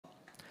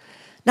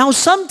Now,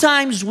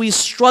 sometimes we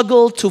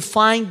struggle to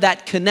find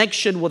that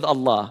connection with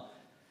Allah.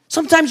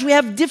 Sometimes we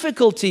have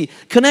difficulty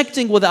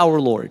connecting with our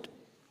Lord.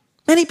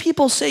 Many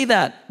people say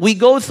that. We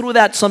go through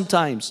that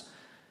sometimes.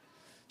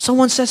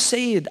 Someone says,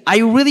 Sayyid, I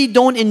really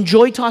don't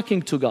enjoy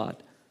talking to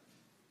God.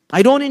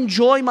 I don't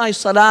enjoy my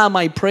salah,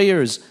 my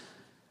prayers.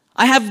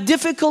 I have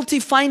difficulty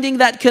finding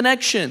that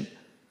connection.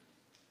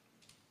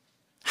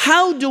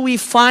 How do we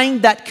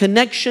find that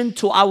connection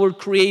to our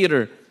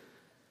Creator?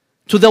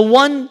 To the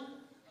one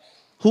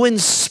who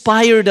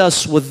inspired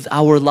us with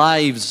our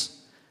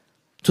lives?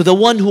 To the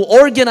one who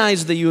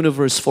organized the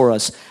universe for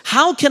us?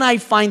 How can I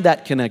find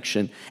that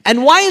connection?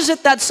 And why is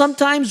it that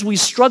sometimes we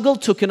struggle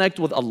to connect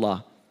with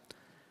Allah?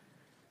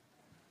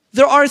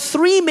 There are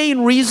three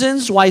main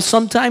reasons why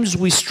sometimes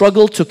we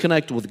struggle to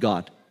connect with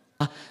God.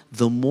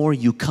 The more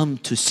you come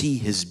to see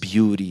His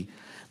beauty,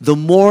 the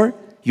more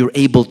you're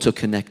able to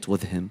connect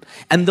with Him.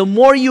 And the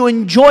more you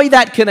enjoy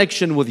that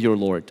connection with your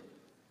Lord.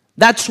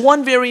 That's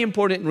one very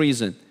important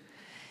reason.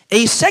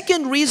 A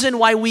second reason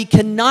why we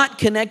cannot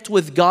connect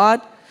with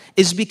God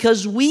is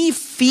because we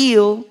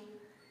feel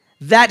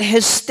that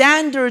His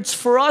standards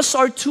for us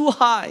are too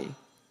high.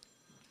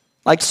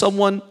 Like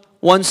someone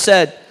once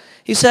said,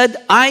 he said,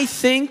 I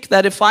think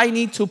that if I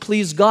need to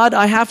please God,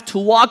 I have to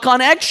walk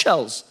on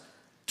eggshells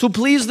to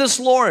please this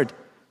Lord.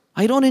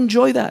 I don't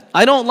enjoy that.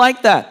 I don't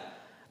like that.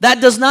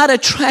 That does not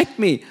attract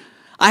me.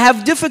 I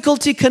have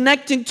difficulty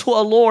connecting to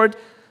a Lord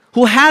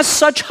who has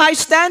such high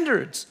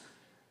standards.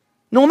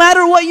 No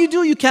matter what you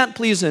do, you can't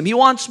please Him. He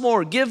wants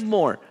more. Give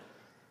more.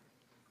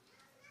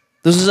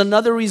 This is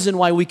another reason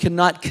why we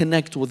cannot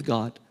connect with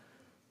God.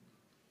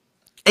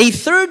 A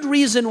third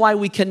reason why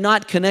we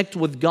cannot connect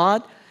with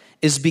God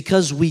is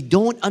because we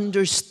don't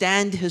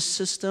understand His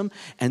system,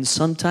 and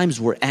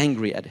sometimes we're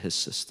angry at His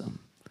system.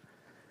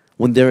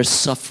 When there is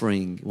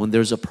suffering, when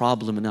there's a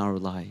problem in our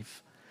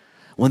life,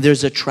 when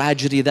there's a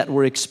tragedy that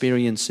we're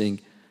experiencing,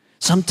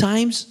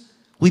 sometimes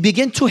we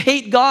begin to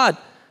hate God.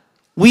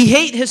 We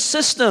hate His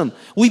system.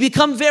 We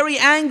become very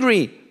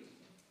angry.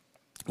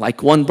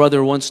 Like one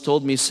brother once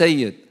told me,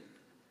 Sayyid,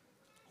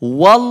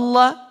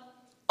 Wallah,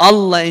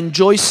 Allah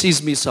enjoys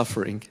sees me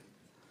suffering.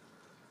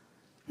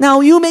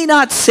 Now, you may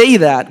not say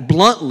that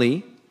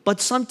bluntly,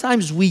 but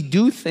sometimes we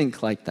do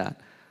think like that.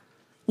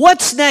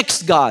 What's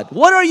next, God?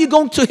 What are you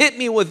going to hit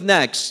me with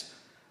next?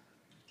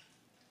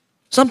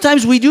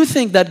 Sometimes we do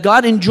think that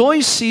God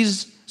enjoys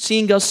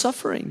seeing us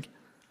suffering.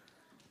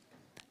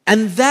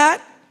 And that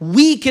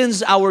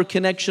weakens our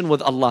connection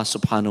with Allah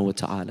subhanahu wa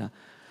ta'ala.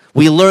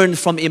 We learned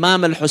from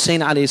Imam al-Hussein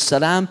alayhi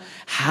salam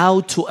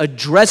how to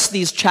address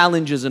these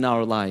challenges in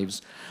our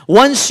lives.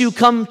 Once you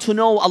come to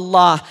know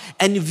Allah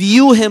and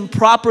view Him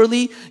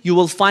properly, you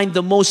will find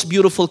the most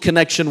beautiful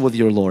connection with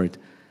your Lord.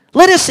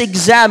 Let us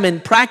examine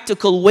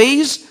practical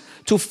ways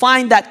to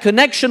find that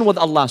connection with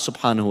Allah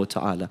subhanahu wa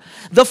ta'ala.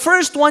 The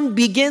first one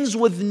begins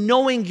with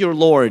knowing your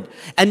Lord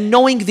and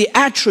knowing the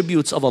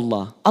attributes of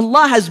Allah.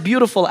 Allah has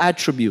beautiful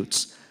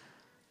attributes.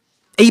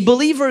 A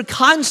believer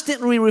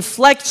constantly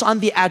reflects on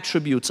the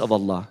attributes of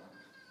Allah.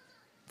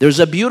 There's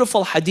a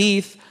beautiful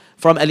hadith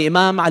from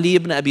Al-Imam Ali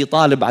ibn Abi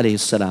Talib alayhi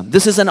salam.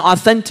 This is an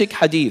authentic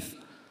hadith.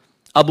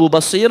 Abu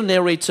Baqir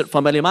narrates it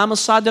from Al-Imam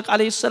al-Sadiq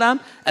alayhi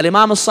salam.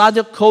 Al-Imam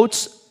al-Sadiq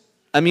quotes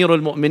Amir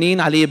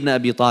al-Mu'mineen Ali ibn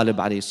Abi Talib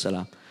alayhi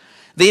salam.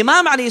 The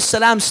Imam alayhi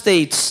salam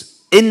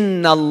states,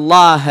 Inna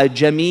Allah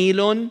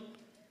jamilun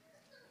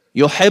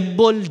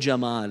yuhibbul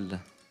jamal.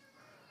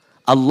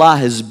 Allah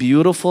is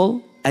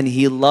beautiful and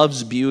He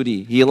loves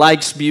beauty. He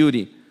likes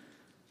beauty.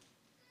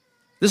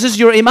 This is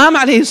your Imam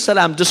alayhi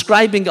salam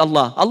describing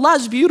Allah. Allah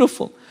is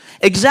beautiful.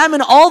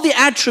 Examine all the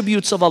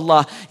attributes of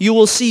Allah. You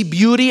will see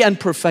beauty and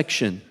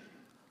perfection.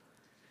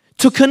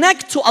 To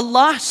connect to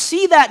Allah,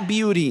 see that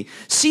beauty.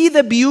 See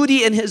the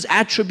beauty in His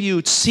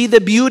attributes. See the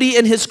beauty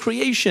in His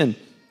creation.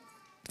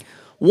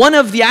 One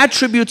of the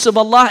attributes of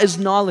Allah is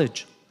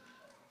knowledge.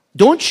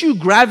 Don't you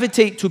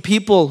gravitate to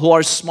people who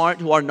are smart,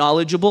 who are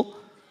knowledgeable?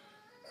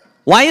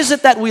 Why is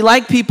it that we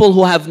like people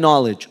who have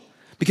knowledge?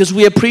 Because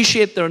we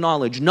appreciate their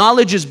knowledge.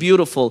 Knowledge is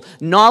beautiful.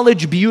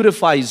 Knowledge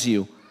beautifies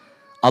you.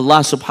 Allah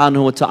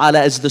subhanahu wa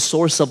ta'ala is the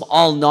source of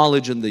all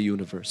knowledge in the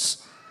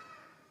universe.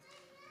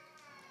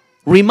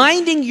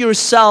 Reminding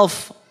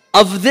yourself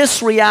of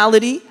this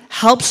reality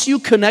helps you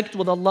connect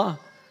with Allah.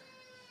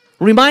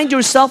 Remind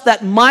yourself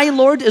that my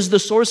Lord is the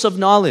source of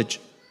knowledge.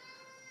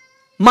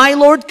 My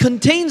Lord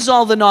contains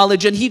all the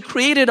knowledge and He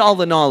created all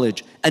the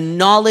knowledge. And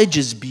knowledge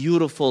is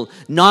beautiful.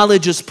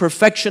 Knowledge is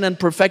perfection and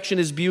perfection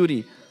is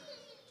beauty.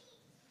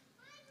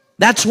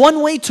 That's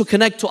one way to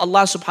connect to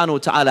Allah subhanahu wa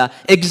ta'ala.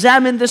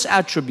 Examine this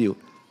attribute.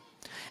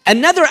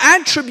 Another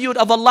attribute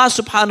of Allah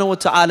subhanahu wa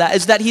ta'ala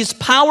is that He's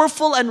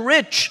powerful and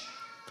rich.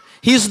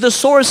 He's the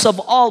source of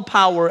all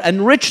power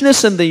and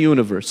richness in the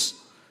universe.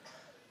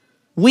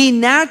 We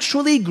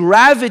naturally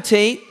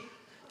gravitate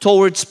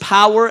towards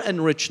power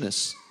and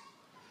richness.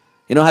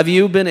 You know, have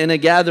you been in a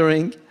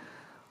gathering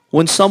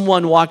when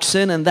someone walks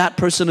in and that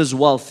person is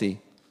wealthy?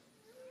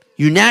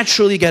 You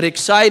naturally get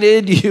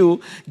excited,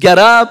 you get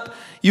up,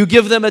 you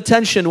give them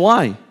attention.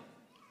 Why?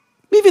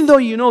 Even though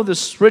you know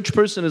this rich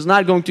person is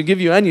not going to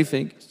give you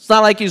anything. It's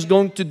not like he's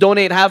going to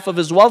donate half of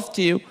his wealth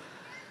to you.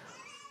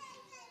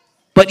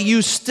 But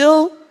you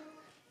still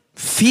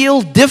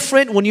feel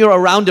different when you're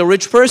around a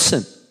rich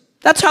person.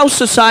 That's how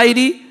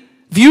society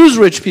views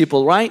rich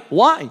people, right?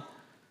 Why?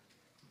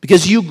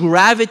 Because you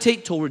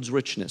gravitate towards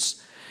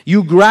richness.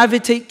 You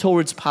gravitate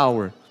towards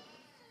power.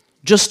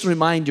 Just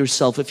remind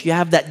yourself, if you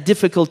have that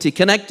difficulty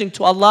connecting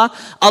to Allah,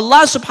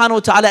 Allah subhanahu wa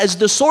ta'ala is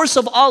the source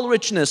of all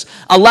richness.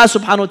 Allah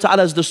subhanahu wa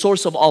ta'ala is the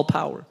source of all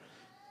power.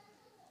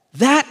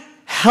 That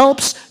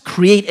helps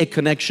create a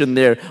connection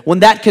there.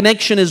 When that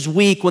connection is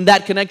weak, when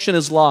that connection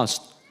is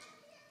lost.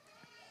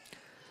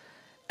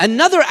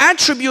 Another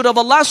attribute of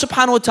Allah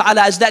subhanahu wa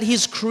ta'ala is that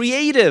He's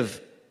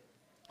creative.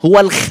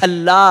 Huwa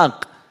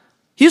al-khallaq.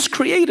 He's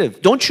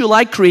creative. Don't you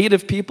like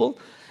creative people?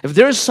 If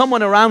there is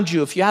someone around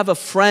you, if you have a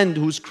friend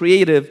who's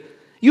creative,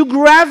 you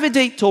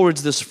gravitate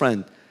towards this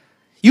friend.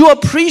 You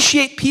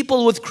appreciate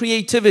people with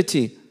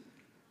creativity.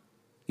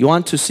 You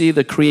want to see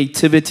the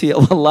creativity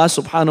of Allah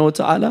subhanahu wa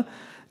ta'ala?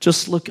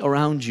 Just look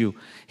around you.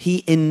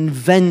 He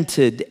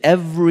invented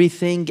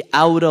everything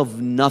out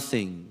of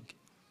nothing.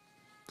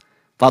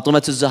 Fatima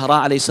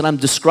al-Zahra alayhi salam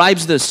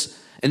describes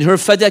this in her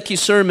Fadaki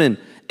sermon.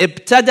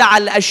 ابتدع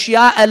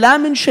الأشياء لا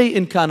من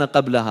شيء كان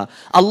قبلها.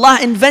 Allah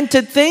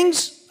invented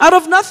things out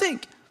of nothing.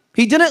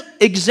 He didn't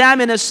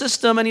examine a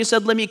system and He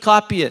said, let me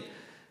copy it.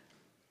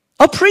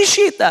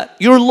 Appreciate that.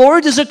 Your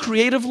Lord is a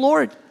creative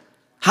Lord.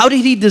 How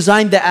did He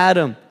design the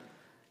atom?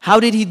 How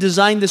did He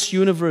design this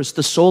universe,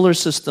 the solar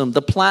system,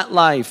 the plant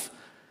life,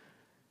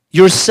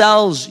 your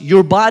cells,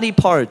 your body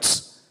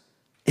parts?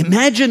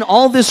 Imagine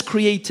all this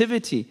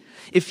creativity.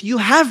 If you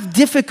have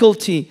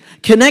difficulty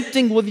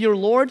connecting with your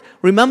Lord,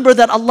 remember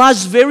that Allah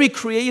is very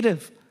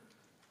creative.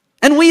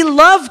 And we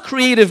love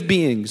creative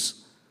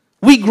beings.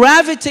 We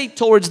gravitate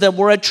towards them.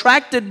 We're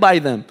attracted by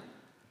them.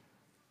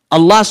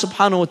 Allah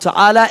subhanahu wa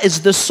ta'ala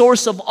is the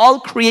source of all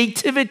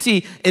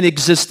creativity in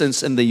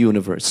existence in the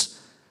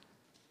universe.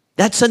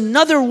 That's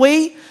another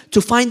way to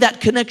find that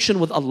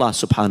connection with Allah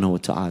subhanahu wa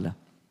ta'ala.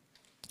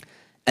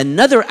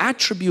 Another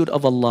attribute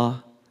of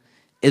Allah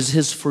is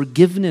His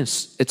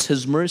forgiveness. It's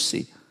His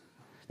mercy.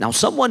 Now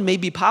someone may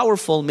be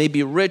powerful, may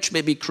be rich,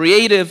 may be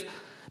creative,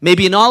 may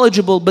be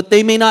knowledgeable, but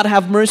they may not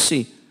have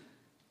mercy.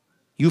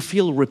 You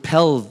feel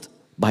repelled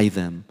by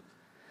them.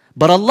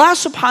 But Allah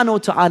subhanahu wa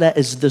ta'ala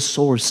is the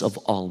source of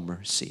all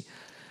mercy.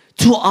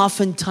 Too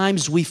often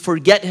times we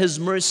forget His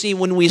mercy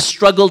when we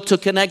struggle to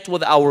connect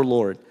with our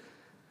Lord.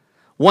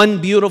 One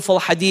beautiful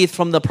hadith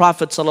from the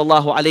Prophet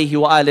sallallahu alaihi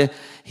wasallam,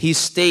 he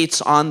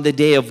states on the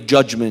day of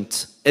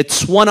judgment,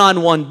 it's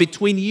one-on-one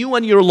between you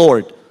and your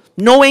Lord.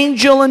 No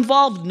angel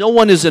involved, no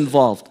one is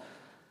involved.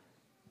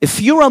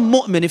 If you're a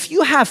mu'min, if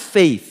you have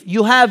faith,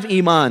 you have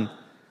iman,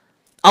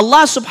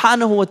 Allah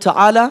subhanahu wa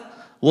ta'ala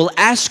will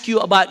ask you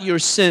about your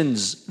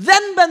sins.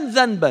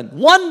 Dhanban.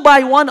 One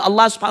by one,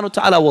 Allah subhanahu wa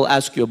ta'ala will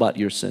ask you about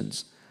your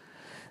sins.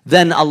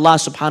 Then Allah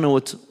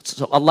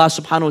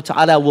subhanahu wa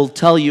ta'ala will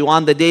tell you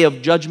on the day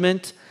of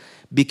judgment,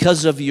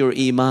 because of your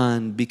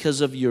iman,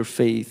 because of your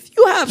faith,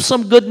 you have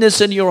some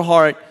goodness in your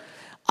heart,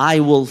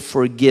 I will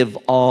forgive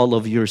all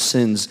of your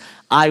sins.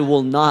 I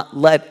will not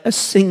let a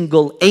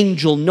single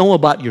angel know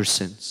about your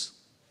sins.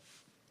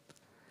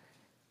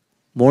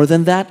 More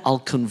than that, I'll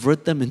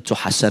convert them into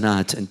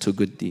hasanat, into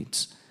good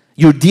deeds.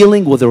 You're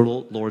dealing with a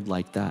Lord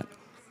like that.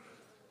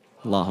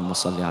 Allahumma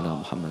salli ala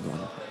Muhammad wa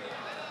ala.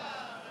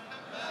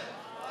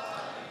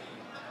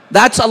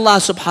 That's Allah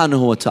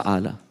subhanahu wa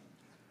ta'ala.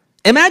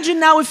 Imagine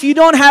now if you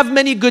don't have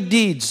many good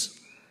deeds.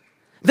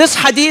 This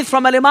hadith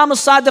from Al-Imam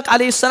al-Sadiq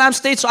alayhi salam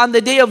states on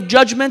the day of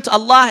judgment,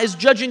 Allah is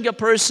judging a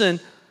person.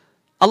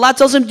 Allah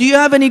tells him, do you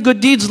have any good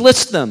deeds?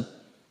 List them.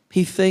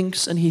 He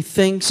thinks and he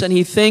thinks and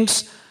he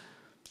thinks.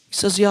 He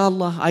says, Ya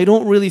Allah, I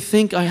don't really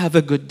think I have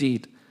a good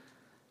deed.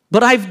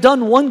 But I've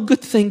done one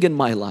good thing in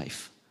my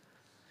life.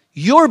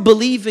 Your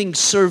believing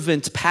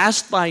servant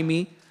passed by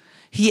me.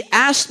 He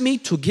asked me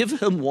to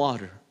give him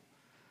water.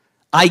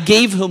 I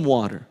gave him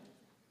water.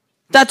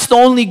 That's the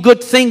only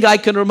good thing I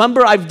can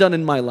remember I've done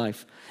in my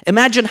life.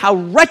 Imagine how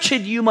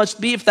wretched you must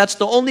be if that's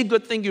the only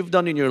good thing you've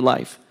done in your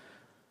life.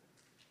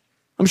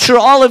 I'm sure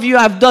all of you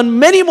have done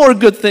many more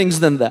good things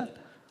than that.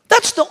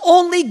 That's the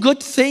only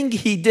good thing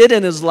he did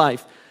in his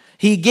life.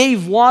 He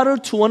gave water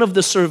to one of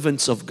the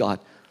servants of God.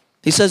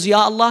 He says, Ya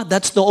Allah,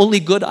 that's the only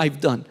good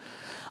I've done.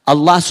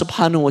 Allah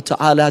subhanahu wa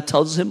ta'ala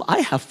tells him, I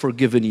have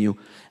forgiven you.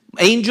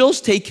 Angels,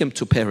 take him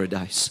to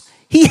paradise.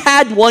 He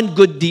had one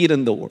good deed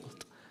in the world.